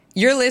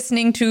You're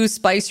listening to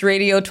Spice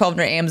Radio,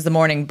 1200 AM's The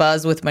Morning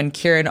Buzz with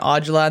Mankira and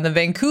Aujla. And the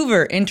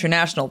Vancouver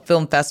International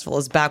Film Festival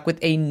is back with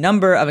a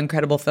number of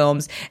incredible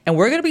films. And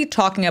we're going to be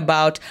talking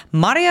about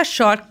Mareya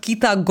shot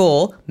Keetha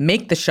Goal,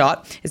 Make the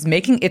Shot, is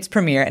making its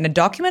premiere. And it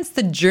documents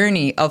the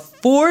journey of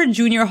 4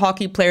 junior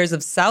hockey players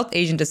of South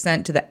Asian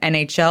descent to the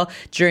NHL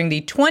during the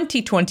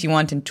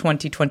 2021 to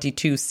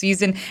 2022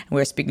 season. And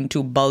we're speaking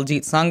to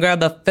Baljit Sangra,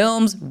 the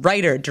film's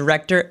writer,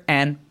 director,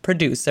 and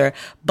producer.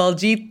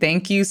 Baljit,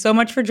 thank you so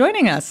much for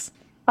joining us.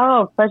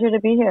 Oh, pleasure to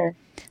be here.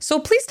 So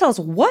please tell us,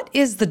 what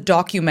is the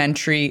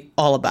documentary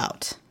all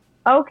about?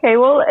 Okay,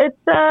 well,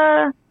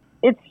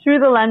 it's through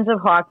the lens of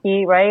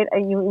hockey, right?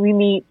 We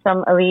meet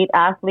some elite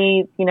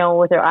athletes,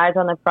 with their eyes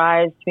on the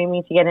prize,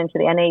 dreaming to get into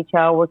the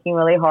NHL, working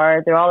really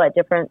hard. They're all at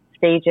different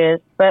stages.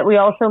 But we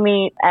also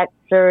meet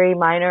ex-Surrey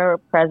minor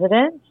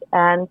president,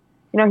 and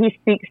he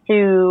speaks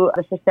to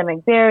the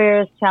systemic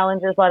barriers,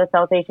 challenges a lot of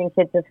South Asian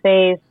kids have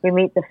faced. We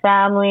meet the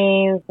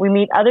families. We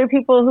meet other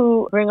people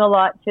who bring a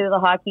lot to the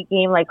hockey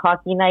game, like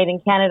Hockey Night in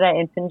Canada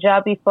and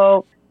Punjabi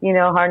folk,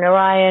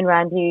 Narayan,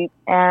 Randeep.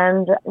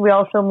 And we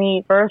also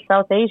meet first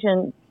South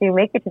Asian to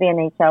make it to the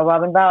NHL,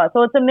 Robin Bawa.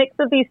 So it's a mix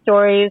of these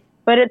stories.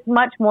 But it's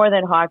much more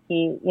than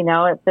hockey,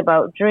 It's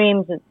about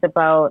dreams. It's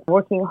about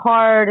working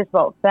hard. It's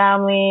about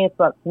family. It's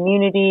about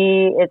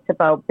community. It's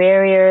about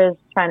barriers,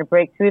 trying to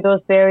break through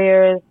those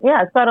barriers.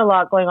 Yeah, it's got a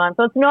lot going on.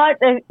 So it's not,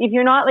 if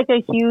you're not like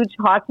a huge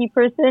hockey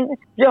person,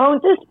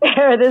 don't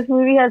despair. This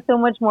movie has so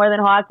much more than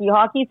hockey.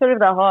 Hockey's sort of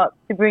the hook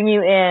to bring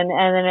you in,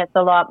 and then it's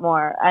a lot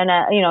more. And,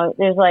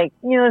 there's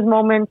there's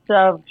moments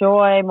of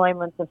joy,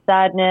 moments of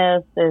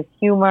sadness, there's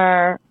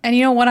humor.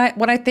 And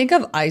when I think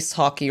of ice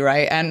hockey,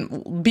 right,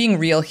 and being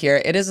real here,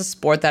 it is a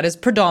sport that is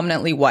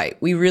predominantly white.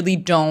 We really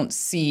don't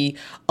see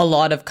a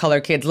lot of color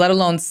kids, let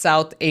alone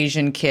South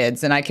Asian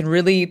kids. And I can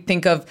really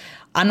think of,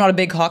 I'm not a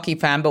big hockey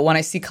fan, but when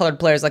I see colored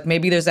players, like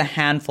maybe there's a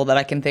handful that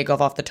I can think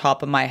of off the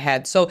top of my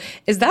head. So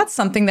is that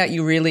something that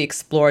you really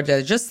explored,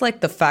 just like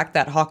the fact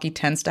that hockey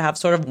tends to have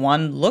sort of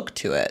one look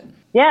to it?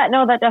 Yeah,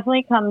 no, that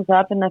definitely comes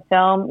up in the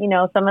film.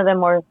 Some of the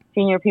more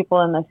senior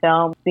people in the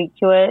film speak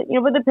to it.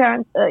 But the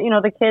parents,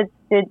 the kids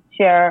did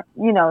share,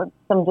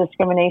 some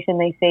discrimination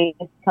they face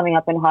coming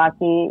up in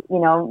hockey,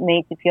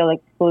 made to feel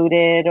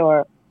excluded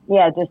or,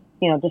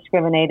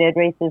 discriminated,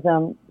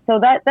 racism. So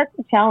that's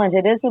a challenge.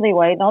 It is really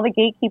white, and all the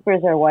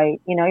gatekeepers are white.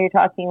 You're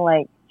talking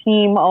like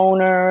team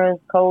owners,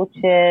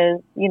 coaches,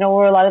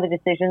 where a lot of the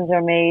decisions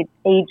are made,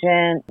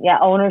 agent,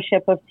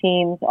 ownership of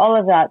teams, all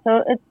of that.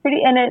 So it's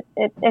pretty, and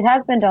it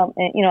has been done,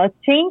 it's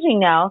changing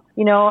now.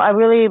 I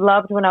really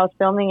loved when I was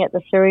filming at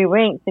the Surrey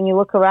rinks, and you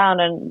look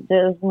around and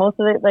there's most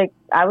of it, like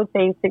I would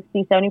say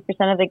 60-70%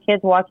 of the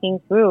kids walking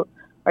through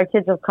are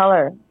kids of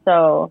color.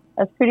 So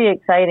that's pretty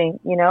exciting,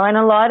 and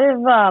a lot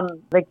of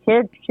the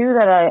kids too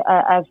that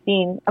I've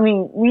seen,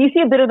 we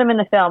see a bit of them in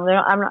the film,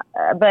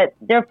 but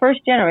they're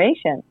first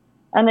generation.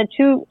 And the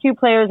two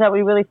players that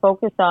we really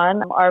focus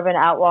on,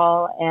 Arvind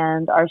Atwal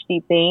and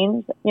Arshdeep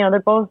Bains, they're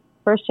both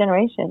first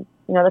generation.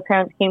 The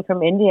parents came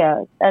from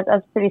India.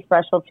 That's pretty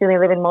special too. They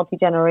live in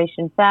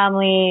multi-generation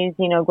families.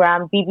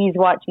 Graham Beebe's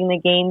watching the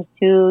games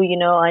too,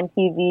 on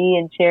TV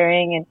and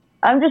cheering.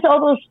 And just all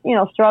those,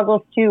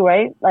 struggles too,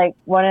 right? Like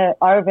one of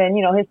Arvind,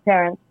 his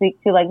parents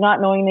speak to like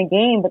not knowing the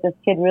game, but this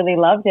kid really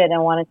loved it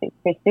and wanted to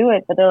pursue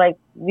it. But they're like,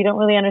 we don't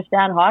really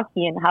understand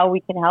hockey and how we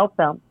can help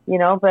him,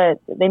 but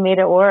they made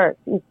it work.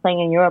 He's playing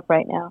in Europe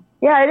right now.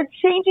 Yeah, it's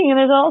changing. And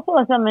there's also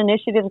some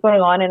initiatives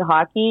going on in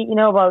hockey,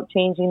 about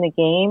changing the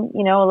game,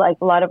 like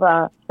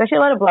especially a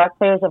lot of black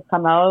players have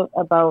come out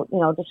about,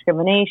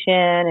 discrimination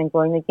and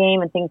growing the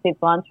game and things they've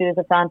gone through.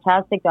 There's a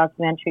fantastic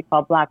documentary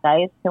called Black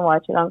Ice. You can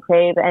watch it on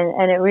Crave.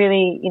 And it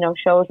really,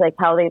 shows like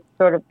how they've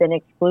sort of been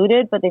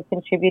excluded, but they've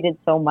contributed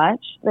so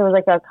much. There was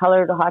like a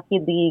colored hockey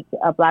league,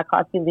 a black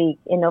hockey league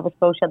in Nova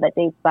Scotia that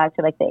dates back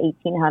to like the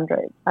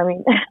 1800s.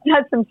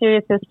 That's some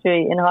serious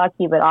history in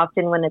hockey, but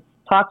often when it's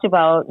talked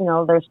about,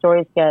 their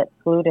stories get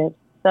excluded.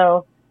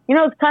 So,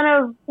 it's kind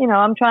of,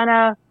 I'm trying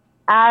to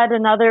add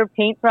another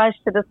paintbrush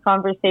to this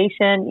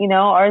conversation.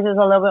 Ours is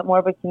a little bit more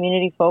of a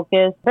community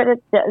focus, but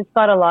it's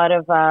got a lot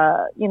of,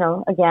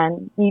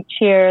 again, you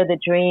cheer the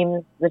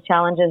dreams, the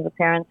challenges the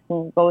parents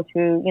can go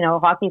through.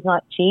 Hockey's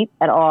not cheap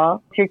at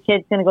all. If your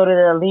kid's going to go to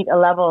the elite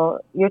level,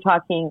 you're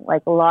talking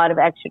like a lot of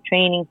extra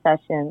training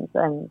sessions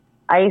and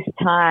ice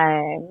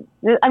time.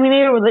 They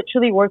were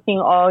literally working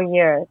all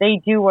year.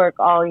 They do work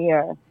all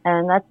year,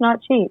 and that's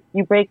not cheap.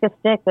 You break a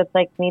stick, that's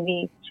like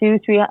maybe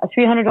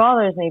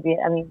 $300 maybe.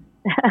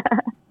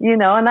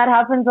 And that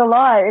happens a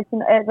lot.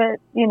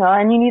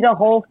 And you need a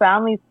whole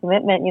family's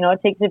commitment.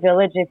 It takes a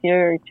village if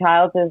your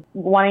child is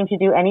wanting to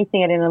do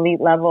anything at an elite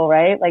level,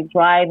 right? Like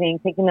driving,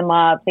 picking them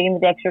up,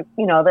 taking the extra,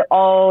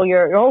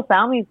 your whole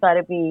family's got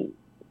to be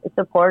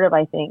supportive,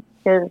 I think,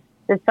 because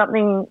it's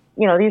something,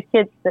 these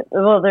kids,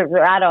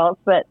 they're adults,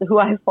 but who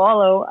I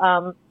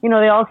follow,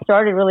 they all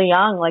started really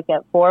young, like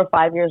at 4 or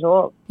 5 years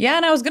old. Yeah,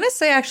 and I was going to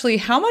say, actually,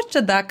 how much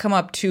did that come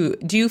up too?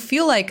 Do you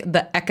feel like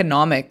the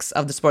economics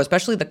of the sport,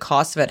 especially the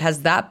cost of it,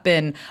 has that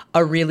been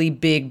a really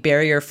big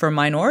barrier for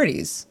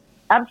minorities?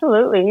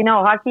 Absolutely.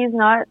 Hockey is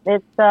not,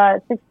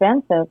 it's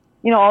expensive.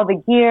 All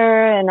the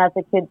gear, and as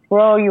the kids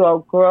grow, you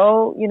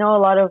outgrow, a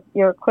lot of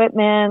your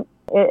equipment.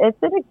 It's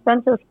an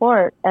expensive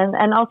sport.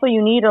 And also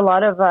you need a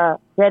lot of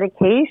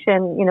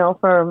dedication,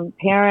 from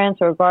parents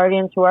or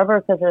guardians, whoever,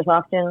 because there's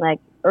often like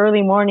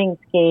early morning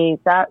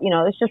skates,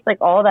 it's just like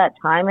all that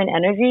time and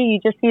energy. You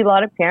just see a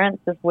lot of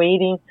parents just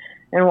waiting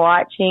and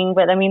watching.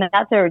 But I mean,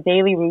 that's their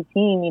daily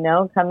routine,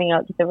 coming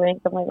out to the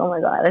rink. I'm like, oh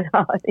my God, I don't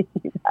know how they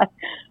do that.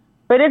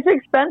 But it's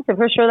expensive,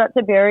 for sure. That's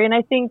a barrier. And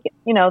I think,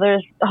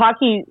 there's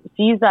hockey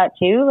sees that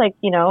too. Like,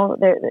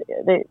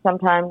 there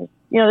sometimes,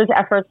 there's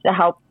efforts to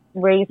help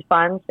raise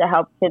funds to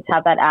help kids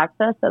have that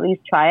access, at least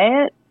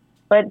try it.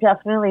 But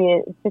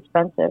definitely it's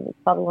expensive. It's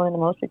probably one of the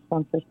most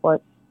expensive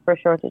sports, for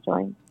sure, to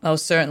join. Oh,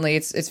 certainly.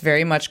 It's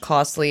very much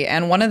costly.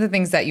 And one of the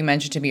things that you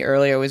mentioned to me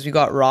earlier was we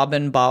got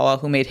Robin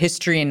Bawa, who made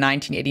history in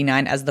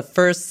 1989 as the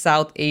first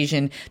South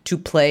Asian to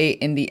play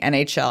in the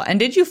NHL. And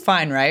did you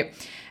find, right,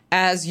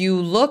 as you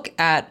look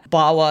at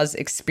Bawa's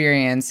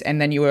experience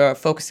and then you were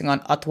focusing on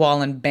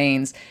Atwal and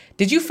Bains,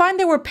 did you find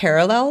there were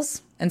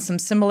parallels and some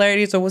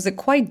similarities, or was it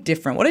quite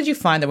different? What did you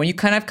find there when you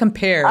kind of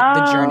compare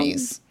the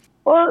journeys?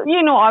 Well,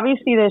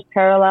 obviously there's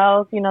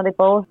parallels.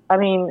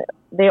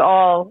 They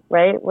all,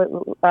 right,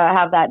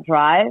 have that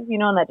drive,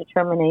 and that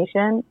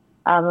determination,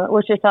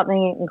 which is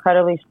something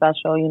incredibly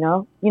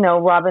special,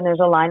 Robin,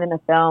 there's a line in the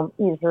film.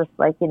 He's just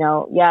like, there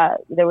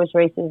was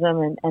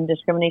racism and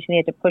discrimination he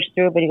had to push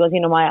through, but he goes,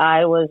 my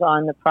eye was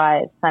on the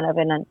prize, kind of,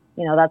 and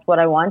that's what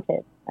I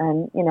wanted.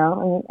 And,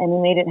 and he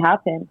made it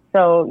happen.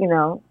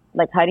 So,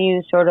 like, how do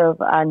you sort of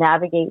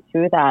navigate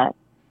through that?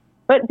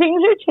 But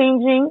things are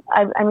changing.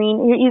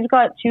 He's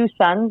got two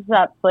sons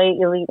that play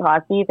elite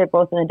hockey. They're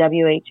both in the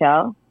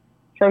WHL.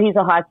 So he's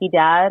a hockey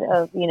dad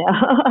of,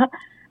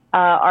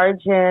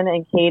 Arjun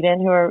and Caden,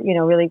 who are,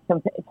 really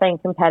playing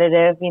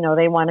competitive.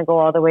 They want to go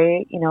all the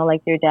way,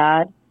 like their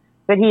dad.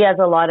 But he has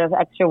a lot of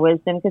extra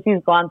wisdom because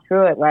he's gone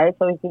through it, right?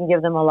 So he can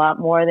give them a lot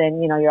more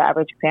than, your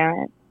average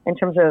parent in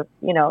terms of,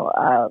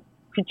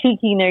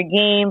 critiquing their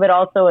game, but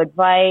also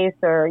advice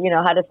or,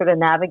 how to sort of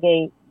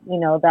navigate,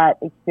 that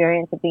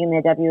experience of being in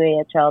the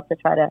WAHL to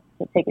try to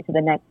take it to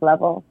the next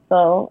level.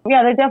 So,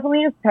 yeah, there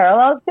definitely is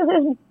parallels because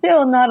there's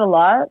still not a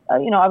lot.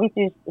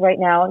 Obviously right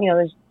now,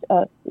 there's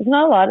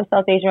not a lot of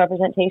South Asian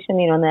representation,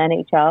 in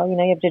the NHL. You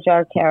have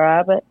Jajar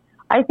Kara, but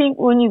I think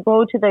when you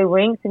go to the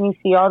rinks and you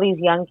see all these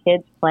young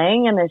kids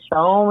playing and there's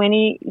so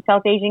many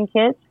South Asian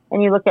kids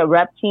and you look at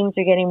rep teams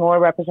are getting more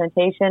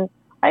representation,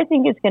 I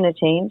think it's going to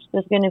change.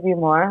 There's going to be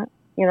more,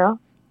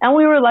 And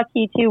we were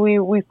lucky too.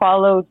 We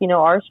followed,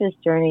 Arsh's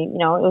journey. It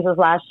was his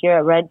last year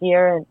at Red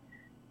Deer, and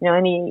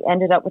and he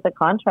ended up with a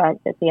contract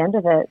at the end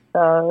of it. So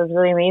it was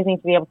really amazing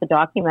to be able to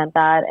document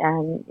that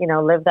and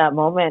live that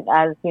moment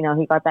as he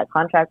got that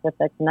contract with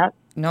the Canucks.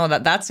 No,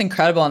 that's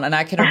incredible. And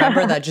I can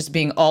remember that just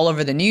being all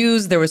over the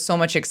news. There was so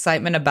much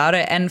excitement about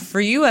it. And for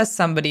you as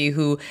somebody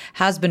who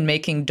has been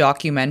making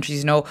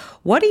documentaries,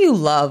 what do you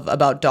love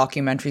about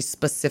documentaries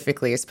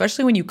specifically,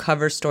 especially when you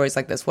cover stories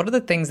like this? What are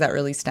the things that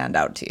really stand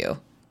out to you?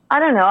 I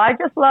don't know. I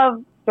just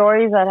love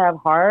stories that have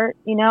heart,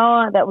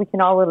 that we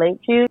can all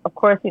relate to. Of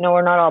course,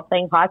 we're not all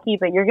playing hockey,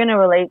 but you're going to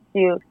relate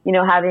to,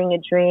 having a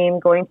dream,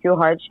 going through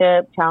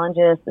hardship,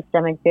 challenges,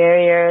 systemic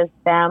barriers,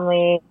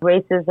 family,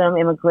 racism,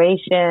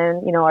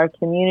 immigration, our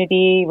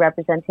community,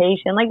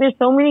 representation. Like there's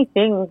so many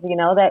things,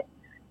 that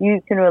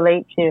you can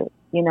relate to,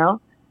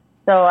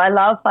 So I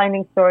love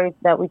finding stories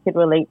that we could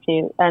relate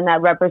to and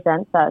that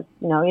represents us.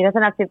 It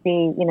doesn't have to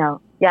be,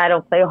 I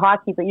don't play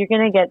hockey, but you're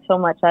going to get so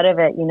much out of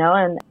it,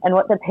 and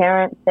what the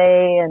parents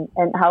say and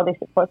how they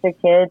support their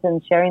kids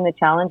and sharing the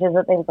challenges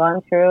that they've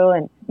gone through.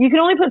 And you can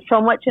only put so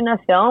much in a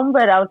film,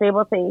 but I was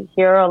able to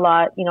hear a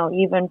lot,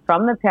 even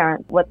from the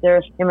parents, what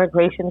their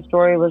immigration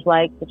story was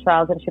like, the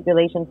trials and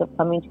tribulations of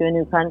coming to a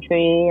new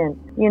country and,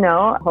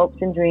 hopes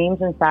and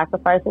dreams and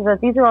sacrifices.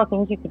 These are all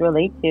things you could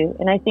relate to.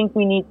 And I think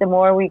we need, the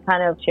more we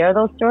kind of share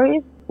those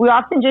stories, we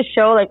often just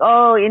show like,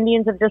 oh,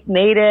 Indians have just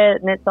made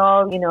it and it's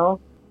all,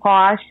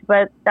 posh,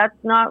 but that's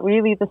not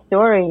really the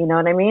story, you know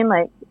what I mean?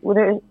 Like,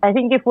 I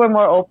think if we're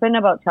more open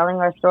about telling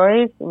our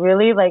stories,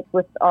 really, like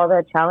with all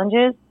the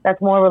challenges,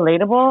 that's more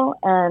relatable.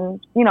 And,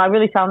 I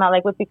really found that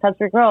like with Because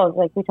We're Girls,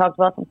 like we talked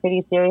about some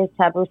pretty serious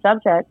taboo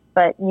subjects,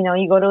 but,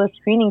 you go to a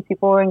screening,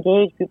 people were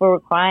engaged, people were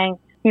crying,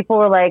 people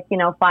were like,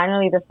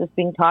 finally this is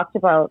being talked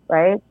about,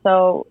 right?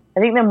 So I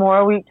think the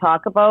more we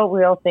talk about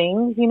real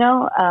things,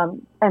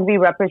 and be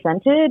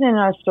represented in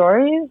our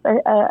stories,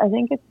 I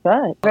think it's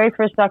good. Very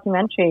first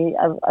documentary,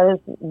 I was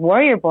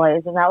Warrior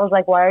Boys, and that was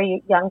like, why are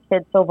you young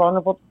kids so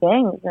vulnerable to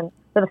gangs? And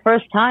for the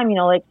first time,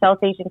 like South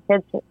Asian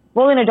kids,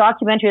 well, in a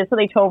documentary, that's what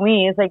they told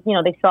me, is like,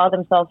 they saw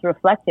themselves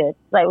reflected.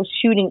 I was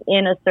shooting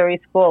in a Surrey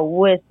school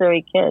with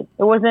Surrey kids.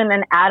 It wasn't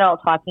an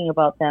adult talking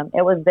about them.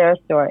 It was their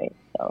story.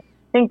 So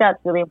I think that's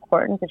really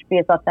important, to be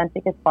as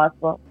authentic as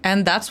possible.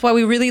 And that's why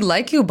we really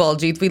like you,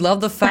 Baljit. We love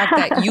the fact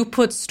that you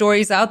put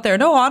stories out there.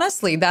 No,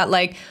 honestly, that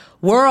like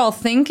we're all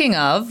thinking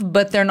of,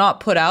 but they're not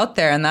put out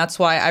there. And that's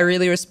why I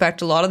really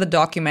respect a lot of the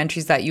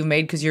documentaries that you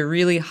made, because you're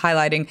really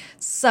highlighting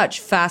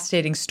such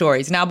fascinating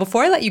stories. Now,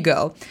 before I let you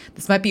go,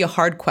 this might be a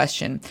hard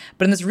question,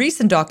 but in this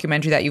recent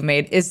documentary that you've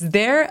made, is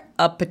there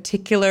a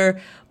particular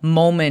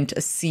moment,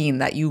 a scene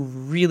that you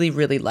really,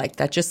 really liked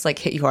that just like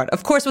hit you hard?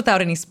 Of course,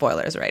 without any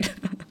spoilers, right?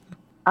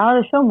 Oh,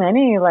 there's so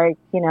many, to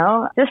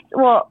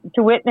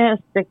witness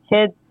the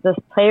kids, the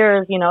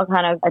players,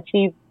 kind of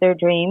achieve their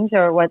dreams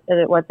or what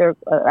their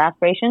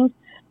aspirations.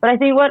 But I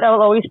think what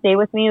will always stay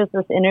with me is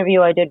this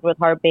interview I did with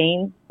Hart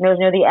Bain. It was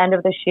near the end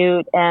of the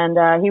shoot,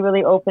 and he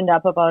really opened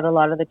up about a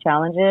lot of the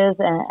challenges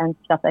and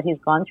stuff that he's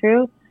gone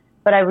through.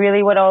 But I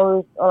really would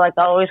always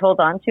hold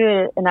on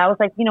to it. And I was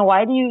like,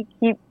 why do you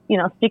keep,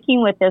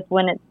 sticking with this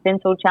when it's been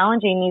so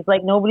challenging? And he's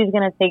like, nobody's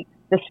going to take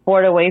the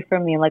sport away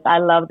from me. Like, I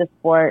love the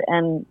sport,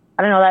 and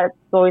I don't know, that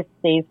always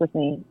stays with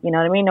me. You know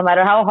what I mean? No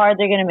matter how hard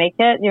they're going to make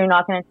it, you're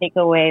not going to take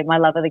away my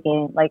love of the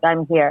game. Like,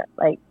 I'm here.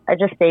 Like, it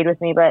just stayed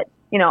with me. But,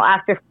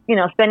 after,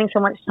 spending so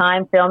much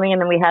time filming,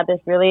 and then we had this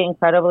really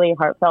incredibly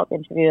heartfelt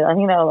interview, I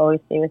think that will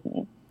always stay with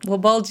me. Well,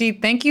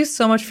 Baljit, thank you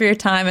so much for your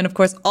time. And of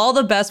course, all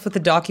the best with the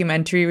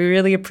documentary. We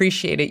really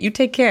appreciate it. You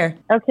take care.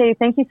 Okay,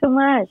 thank you so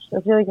much. It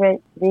was really great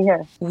to be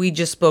here. We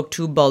just spoke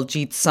to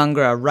Baljit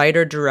Sangra,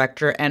 writer,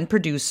 director, and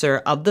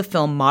producer of the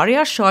film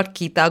Mareya Shot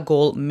Keetha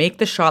Goal, Make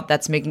the Shot,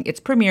 that's making its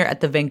premiere at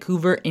the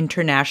Vancouver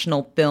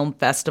International Film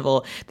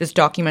Festival. This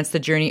documents the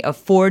journey of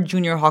 4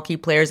 junior hockey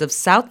players of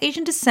South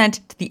Asian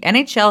descent to the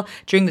NHL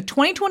during the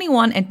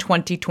 2021 and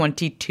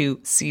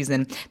 2022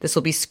 season. This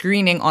will be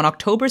screening on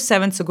October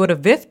 7th, so go to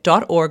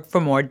vif.org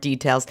for more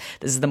details.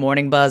 This is The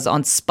Morning Buzz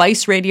on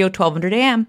Spice Radio 1200 AM.